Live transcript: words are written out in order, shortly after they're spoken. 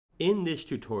In this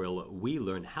tutorial, we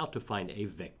learn how to find a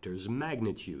vector's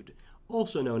magnitude,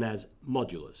 also known as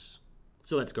modulus.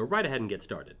 So let's go right ahead and get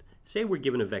started. Say we're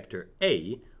given a vector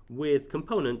A with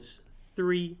components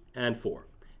 3 and 4,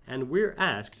 and we're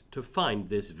asked to find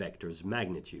this vector's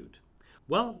magnitude.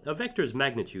 Well, a vector's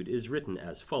magnitude is written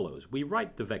as follows. We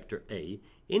write the vector A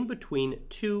in between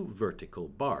two vertical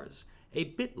bars, a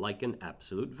bit like an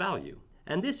absolute value.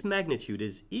 And this magnitude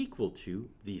is equal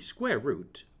to the square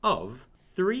root of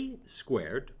 3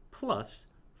 squared plus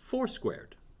 4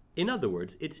 squared. In other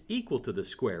words, it's equal to the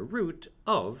square root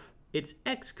of its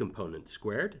x component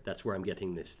squared, that's where I'm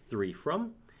getting this 3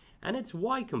 from, and its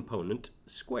y component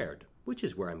squared, which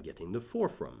is where I'm getting the 4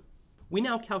 from. We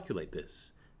now calculate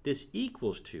this. This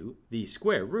equals to the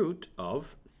square root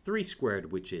of 3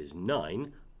 squared, which is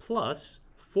 9, plus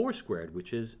 4 squared,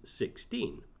 which is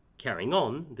 16. Carrying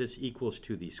on, this equals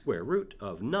to the square root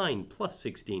of 9 plus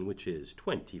 16, which is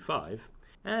 25.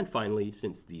 And finally,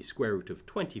 since the square root of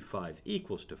 25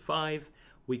 equals to 5,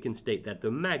 we can state that the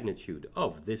magnitude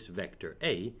of this vector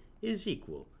A is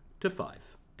equal to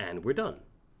 5. And we're done.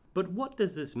 But what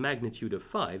does this magnitude of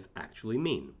 5 actually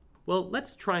mean? Well,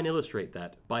 let's try and illustrate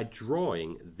that by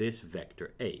drawing this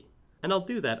vector A. And I'll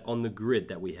do that on the grid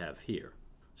that we have here.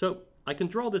 So I can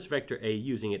draw this vector A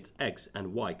using its x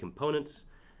and y components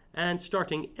and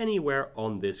starting anywhere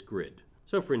on this grid.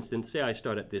 So for instance, say I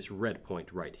start at this red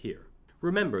point right here.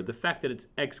 Remember, the fact that its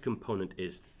x component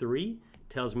is 3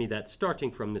 tells me that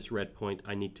starting from this red point,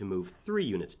 I need to move 3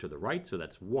 units to the right, so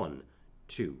that's 1,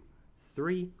 2,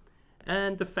 3.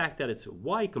 And the fact that its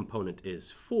y component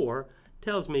is 4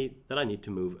 tells me that I need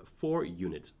to move 4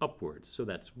 units upwards, so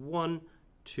that's 1,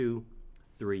 2,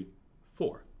 3,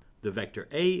 4. The vector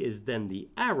A is then the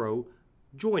arrow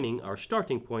joining our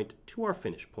starting point to our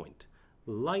finish point,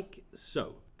 like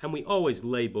so. And we always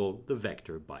label the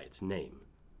vector by its name.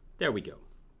 There we go.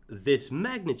 This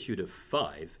magnitude of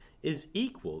 5 is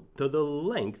equal to the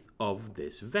length of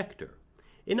this vector.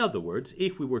 In other words,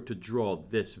 if we were to draw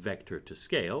this vector to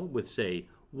scale with, say,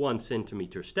 1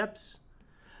 centimeter steps,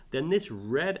 then this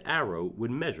red arrow would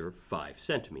measure 5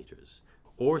 centimeters.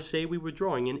 Or say we were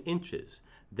drawing in inches,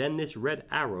 then this red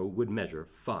arrow would measure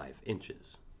 5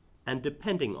 inches. And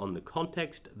depending on the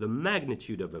context, the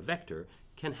magnitude of a vector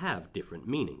can have different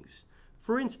meanings.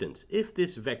 For instance, if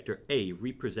this vector A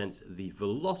represents the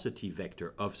velocity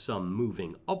vector of some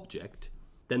moving object,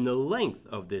 then the length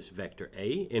of this vector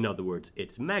A, in other words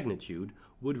its magnitude,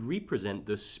 would represent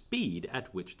the speed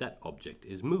at which that object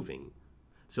is moving.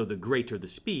 So the greater the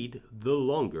speed, the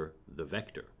longer the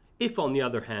vector. If on the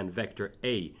other hand vector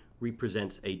A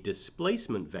represents a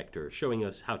displacement vector showing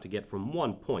us how to get from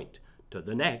one point to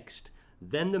the next,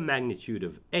 then the magnitude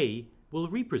of A will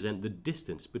represent the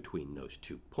distance between those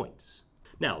 2 points.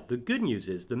 Now, the good news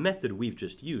is the method we've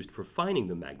just used for finding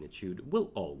the magnitude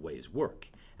will always work.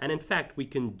 And in fact, we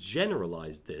can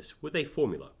generalize this with a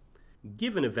formula.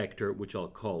 Given a vector, which I'll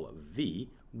call V,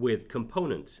 with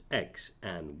components x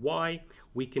and y,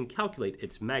 we can calculate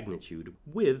its magnitude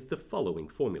with the following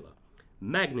formula.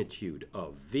 Magnitude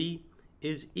of V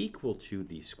is equal to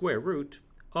the square root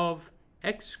of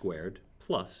x squared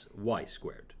plus y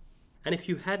squared. And if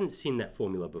you hadn't seen that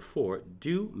formula before,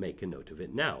 do make a note of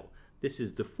it now. This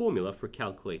is the formula for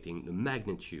calculating the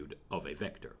magnitude of a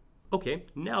vector. Okay,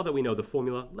 now that we know the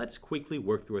formula, let's quickly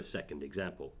work through a second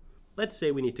example. Let's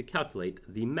say we need to calculate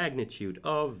the magnitude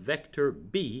of vector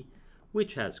B,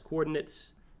 which has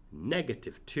coordinates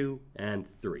 -2 and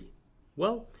 3.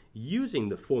 Well, using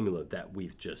the formula that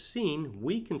we've just seen,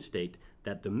 we can state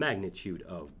that the magnitude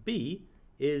of B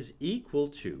is equal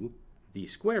to the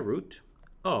square root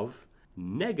of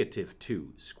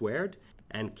 -2 squared.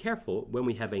 And careful, when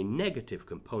we have a negative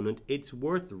component, it's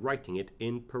worth writing it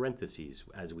in parentheses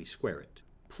as we square it,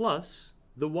 plus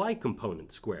the y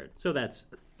component squared, so that's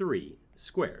 3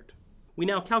 squared. We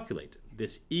now calculate.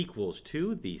 This equals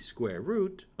to the square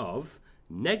root of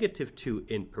 -2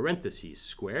 in parentheses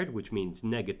squared, which means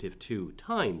 -2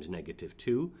 times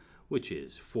 -2, which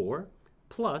is 4,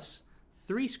 plus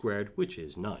 3 squared, which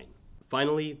is 9.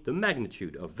 Finally, the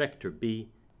magnitude of vector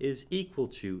B is equal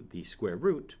to the square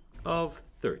root of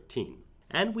 13.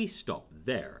 And we stop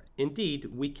there. Indeed,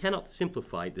 we cannot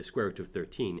simplify the square root of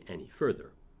 13 any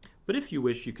further. But if you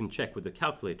wish, you can check with the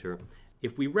calculator.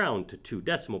 If we round to 2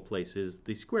 decimal places,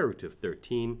 the square root of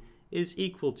 13 is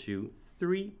equal to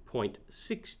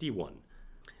 3.61.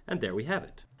 And there we have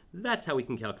it. That's how we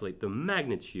can calculate the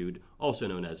magnitude, also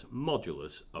known as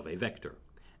modulus, of a vector.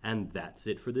 And that's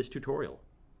it for this tutorial.